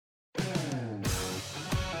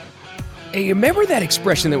Hey, remember that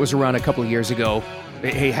expression that was around a couple of years ago?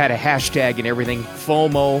 It had a hashtag and everything.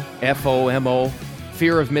 FOMO, F-O-M-O,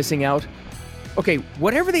 fear of missing out. Okay,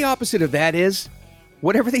 whatever the opposite of that is,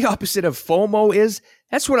 whatever the opposite of FOMO is,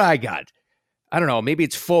 that's what I got. I don't know, maybe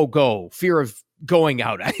it's FOGO, fear of going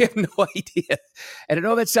out. I have no idea. And I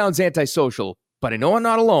know that sounds antisocial, but I know I'm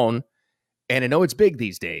not alone, and I know it's big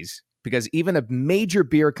these days because even a major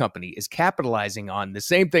beer company is capitalizing on the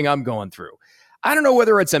same thing I'm going through. I don't know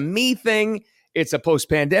whether it's a me thing, it's a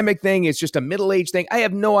post-pandemic thing, it's just a middle-aged thing. I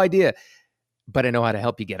have no idea, but I know how to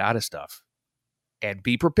help you get out of stuff. And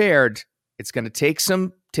be prepared. It's going to take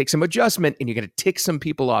some adjustment, and you're going to tick some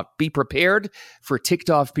people off. Be prepared for ticked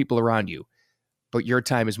off people around you, but your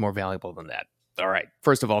time is more valuable than that. All right.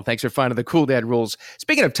 First of all, thanks for finding the Cool Dad Rules.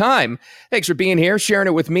 Speaking of time, thanks for being here, sharing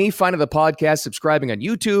it with me, finding the podcast, subscribing on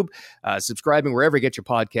YouTube, subscribing wherever you get your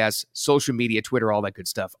podcasts, social media, Twitter, all that good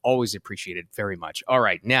stuff. Always appreciate it very much. All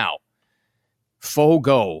right. Now,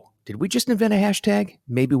 FOGO. Did we just invent a hashtag?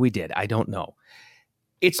 Maybe we did. I don't know.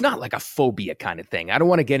 It's not like a phobia kind of thing. I don't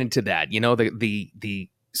want to get into that. You know, the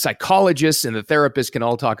psychologists and the therapists can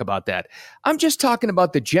all talk about that. I'm just talking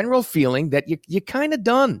about the general feeling that you're kind of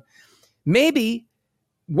done. Maybe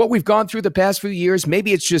what we've gone through the past few years,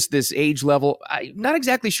 maybe it's just this age level. I'm not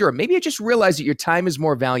exactly sure. Maybe you just realize that your time is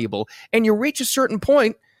more valuable and you reach a certain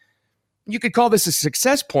point. You could call this a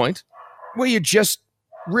success point where you just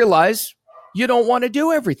realize you don't want to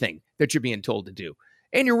do everything that you're being told to do.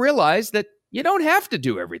 And you realize that you don't have to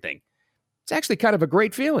do everything. It's actually kind of a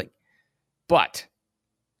great feeling. But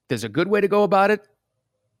there's a good way to go about it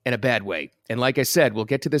and a bad way. And like I said, we'll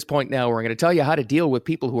get to this point now where I'm going to tell you how to deal with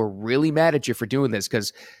people who are really mad at you for doing this.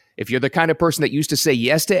 Because if you're the kind of person that used to say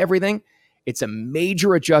yes to everything, it's a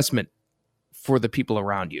major adjustment for the people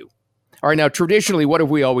around you. All right, now, traditionally, what have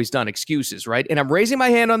we always done? Excuses, right? And I'm raising my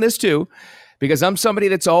hand on this too, because I'm somebody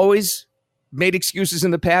that's always made excuses in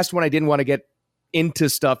the past when I didn't want to get into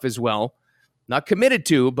stuff as well. Not committed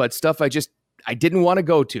to, but stuff I didn't want to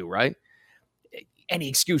go to, right? Any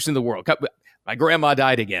excuse in the world. My grandma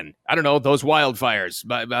died again. I don't know, those wildfires.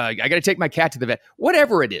 I got to take my cat to the vet.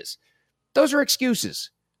 Whatever it is, those are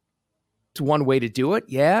excuses. It's one way to do it.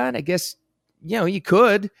 Yeah, and I guess, you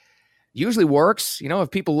could. Usually works.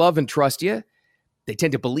 If people love and trust you, they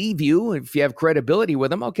tend to believe you. If you have credibility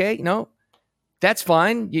with them, okay, that's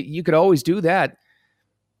fine. You could always do that.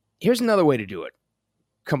 Here's another way to do it.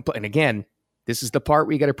 And again, this is the part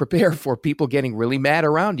where you got to prepare for people getting really mad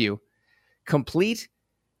around you. Complete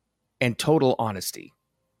and total honesty.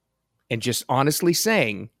 And just honestly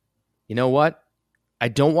saying, you know what? I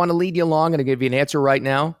don't want to lead you along. I'm going to give you an answer right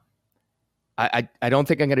now. I don't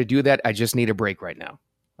think I'm going to do that. I just need a break right now.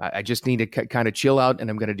 I just need to kind of chill out, and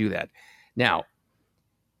I'm going to do that. Now,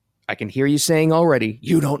 I can hear you saying already,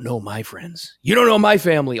 you don't know my friends. You don't know my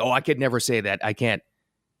family. Oh, I could never say that. I can't.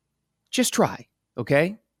 Just try,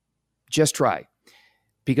 okay? Just try.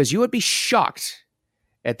 Because you would be shocked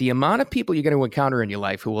at the amount of people you're going to encounter in your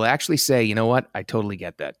life who will actually say, you know what? I totally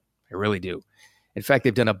get that. I really do. In fact,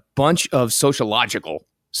 they've done a bunch of sociological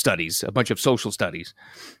studies, a bunch of social studies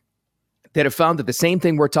that have found that the same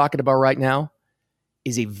thing we're talking about right now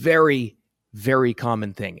is a very, very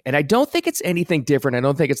common thing. And I don't think it's anything different. I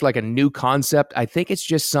don't think it's like a new concept. I think it's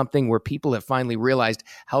just something where people have finally realized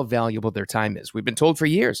how valuable their time is. We've been told for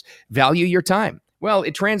years, value your time. Well,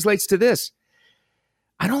 it translates to this.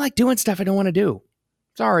 I don't like doing stuff I don't want to do.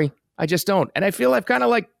 Sorry, I just don't. And I feel I've kind of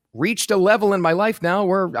like reached a level in my life now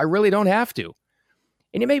where I really don't have to.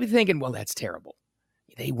 And you may be thinking, well, that's terrible.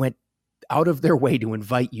 They went out of their way to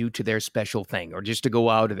invite you to their special thing, or just to go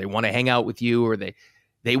out, or they want to hang out with you, or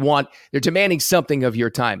they're demanding something of your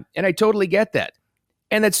time. And I totally get that.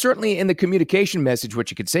 And that's certainly in the communication message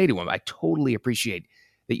what you could say to them. I totally appreciate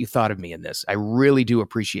that you thought of me in this. I really do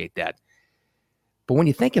appreciate that. But when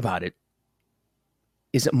you think about it,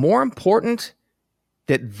 is it more important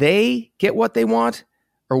that they get what they want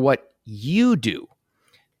or what you do?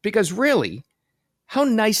 Because really, how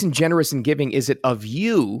nice and generous and giving is it of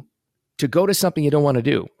you to go to something you don't want to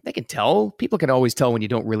do? They can tell. People can always tell when you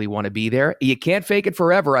don't really want to be there. You can't fake it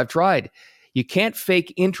forever. I've tried. You can't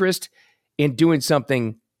fake interest in doing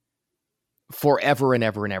something forever and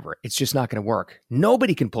ever and ever. It's just not going to work.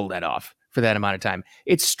 Nobody can pull that off for that amount of time.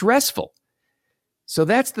 It's stressful. So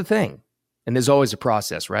that's the thing. And there's always a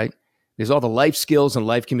process, right? There's all the life skills and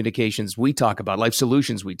life communications we talk about, life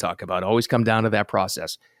solutions we talk about, always come down to that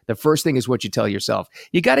process. The first thing is what you tell yourself.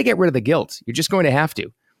 You got to get rid of the guilt. You're just going to have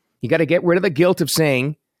to. You got to get rid of the guilt of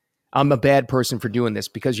saying, I'm a bad person for doing this,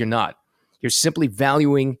 because you're not. You're simply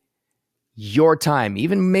valuing your time,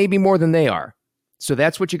 even maybe more than they are. So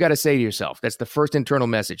that's what you got to say to yourself. That's the first internal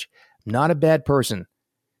message. I'm not a bad person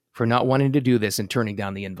for not wanting to do this and turning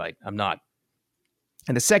down the invite. I'm not.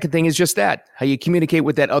 And the second thing is just that, how you communicate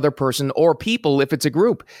with that other person or people if it's a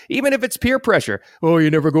group, even if it's peer pressure. Oh, you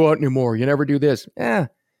never go out anymore. You never do this. How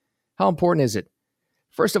important is it?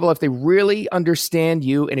 First of all, if they really understand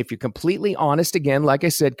you, and if you're completely honest, again, like I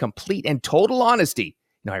said, complete and total honesty,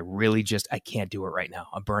 I can't do it right now.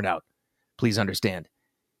 I'm burnt out. Please understand.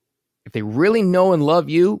 If they really know and love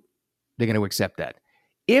you, they're going to accept that.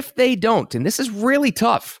 If they don't, and this is really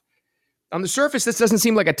tough, on the surface, this doesn't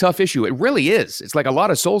seem like a tough issue. It really is. It's like a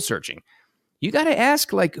lot of soul searching. You got to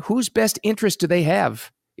ask, like, whose best interest do they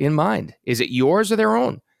have in mind? Is it yours or their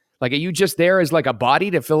own? Like, are you just there as like a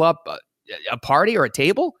body to fill up a party or a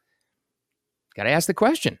table? Got to ask the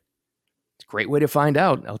question. It's a great way to find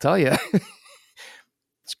out, I'll tell you.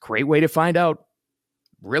 It's a great way to find out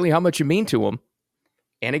really how much you mean to them.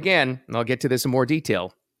 And again, and I'll get to this in more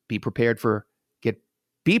detail, be prepared for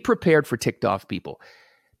ticked off people.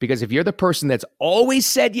 Because if you're the person that's always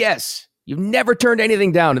said yes, you've never turned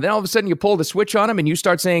anything down, and then all of a sudden you pull the switch on them and you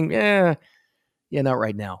start saying, not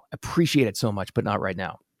right now. Appreciate it so much, but not right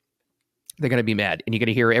now. They're going to be mad, and you're going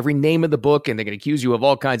to hear every name of the book, and they're going to accuse you of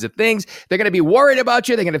all kinds of things. They're going to be worried about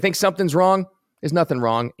you. They're going to think something's wrong. There's nothing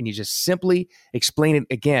wrong, and you just simply explain it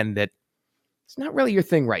again that it's not really your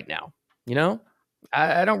thing right now.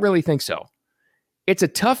 I don't really think so. It's a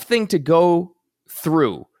tough thing to go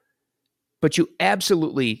through, but you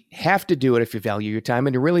absolutely have to do it if you value your time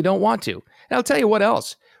and you really don't want to. And I'll tell you what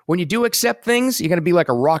else. When you do accept things, you're going to be like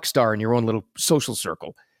a rock star in your own little social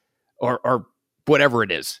circle or whatever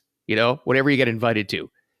it is, whatever you get invited to,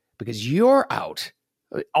 because you're out.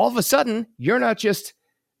 All of a sudden, you're not just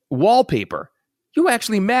wallpaper. You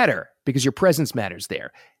actually matter because your presence matters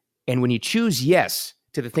there. And when you choose yes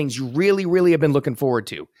to the things you really, really have been looking forward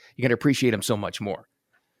to, you're going to appreciate them so much more.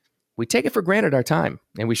 We take it for granted our time,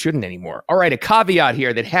 and we shouldn't anymore. All right, a caveat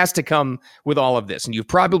here that has to come with all of this, and you've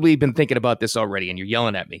probably been thinking about this already, and you're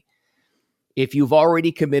yelling at me. If you've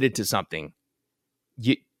already committed to something,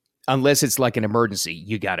 unless it's like an emergency,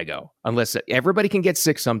 you got to go. Unless everybody can get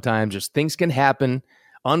sick sometimes, just things can happen,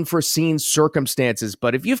 unforeseen circumstances.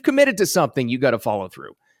 But if you've committed to something, you got to follow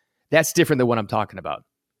through. That's different than what I'm talking about.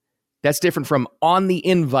 That's different from on the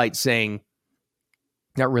invite saying,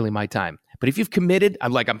 not really my time. But if you've committed,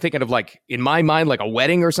 I'm thinking of like, in my mind, like a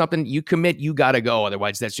wedding or something, you commit, you got to go.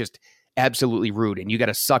 Otherwise, that's just absolutely rude. And you got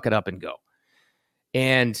to suck it up and go.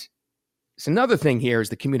 And it's another thing here is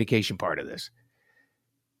the communication part of this.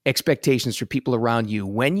 Expectations for people around you.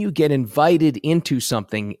 When you get invited into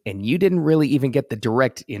something and you didn't really even get the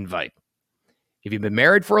direct invite. If you've been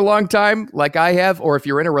married for a long time, like I have, or if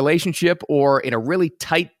you're in a relationship or in a really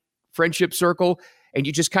tight friendship circle, and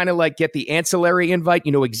you just kind of like get the ancillary invite,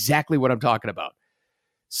 you know exactly what I'm talking about.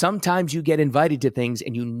 Sometimes you get invited to things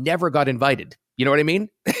and you never got invited. You know what I mean?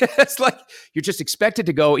 It's like you're just expected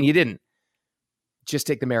to go and you didn't. Just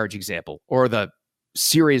take the marriage example or the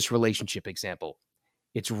serious relationship example.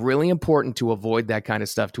 It's really important to avoid that kind of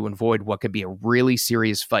stuff, to avoid what could be a really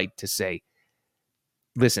serious fight, to say,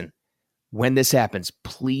 listen, when this happens,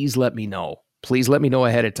 please let me know. Please let me know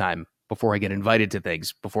ahead of time before I get invited to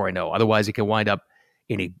things, before I know. Otherwise, it can wind up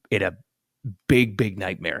in a big, big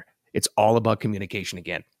nightmare. It's all about communication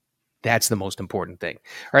again. That's the most important thing.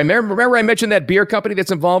 All right, remember I mentioned that beer company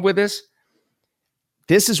that's involved with this?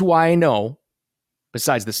 This is why I know,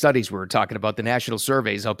 besides the studies we were talking about, the national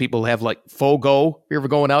surveys, how people have like FOGO, fear of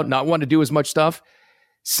going out, not wanting to do as much stuff.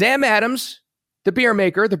 Sam Adams, the beer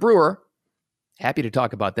maker, the brewer, happy to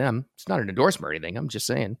talk about them. It's not an endorsement or anything. I'm just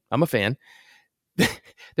saying. I'm a fan.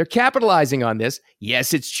 They're capitalizing on this.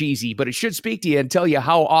 Yes, it's cheesy, but it should speak to you and tell you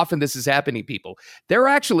how often this is happening, people. They're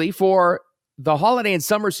actually, for the holiday and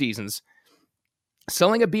summer seasons,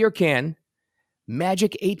 selling a beer can,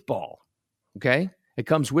 Magic 8 Ball. Okay? It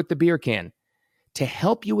comes with the beer can to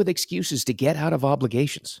help you with excuses to get out of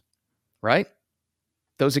obligations, right?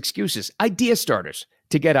 Those excuses, idea starters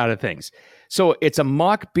to get out of things. So it's a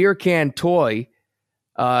mock beer can toy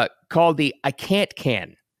called the I Can't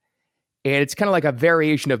Can. And it's kind of like a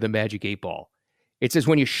variation of the Magic 8 Ball. It says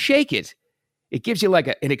when you shake it, it gives you like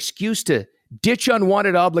an excuse to ditch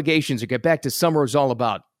unwanted obligations and get back to summer is all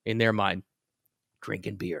about, in their mind,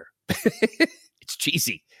 drinking beer. It's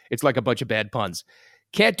cheesy. It's like a bunch of bad puns.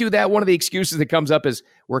 Can't do that. One of the excuses that comes up is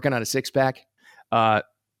working on a six-pack,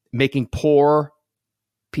 making poor,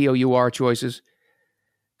 P-O-U-R choices,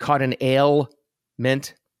 caught an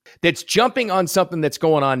ailment that's jumping on something that's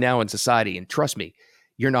going on now in society. And trust me,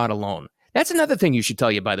 you're not alone. That's another thing you should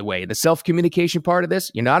tell you, by the way, the self-communication part of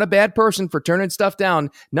this. You're not a bad person for turning stuff down.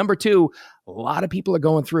 Number two, a lot of people are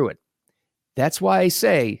going through it. That's why I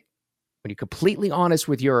say, when you're completely honest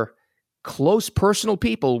with your close personal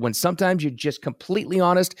people, when sometimes you're just completely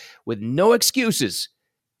honest with no excuses,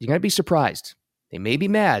 you're going to be surprised. They may be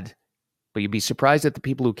mad, but you'll be surprised at the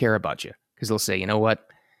people who care about you, because they'll say, you know what?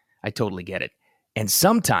 I totally get it. And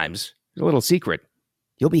sometimes, a little secret,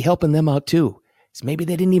 you'll be helping them out too. So maybe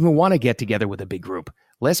they didn't even want to get together with a big group.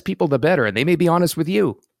 Less people, the better. And they may be honest with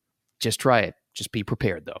you. Just try it. Just be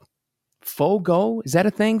prepared, though. FOGO? Is that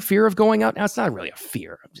a thing? Fear of going out? Now, it's not really a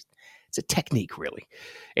fear. It's a technique, really.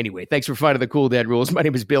 Anyway, thanks for finding the Cool Dad Rules. My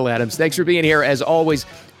name is Bill Adams. Thanks for being here. As always,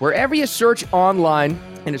 wherever you search online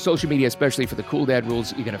and in social media, especially for the Cool Dad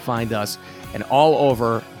Rules, you're going to find us. And all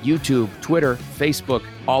over YouTube, Twitter, Facebook,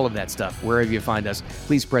 all of that stuff. Wherever you find us,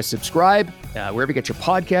 please press subscribe. Wherever you get your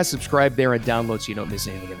podcast, subscribe there and download so you don't miss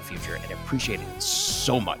anything in the future. And I appreciate it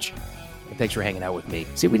so much. And thanks for hanging out with me.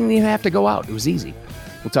 See, we didn't even have to go out. It was easy.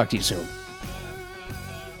 We'll talk to you soon.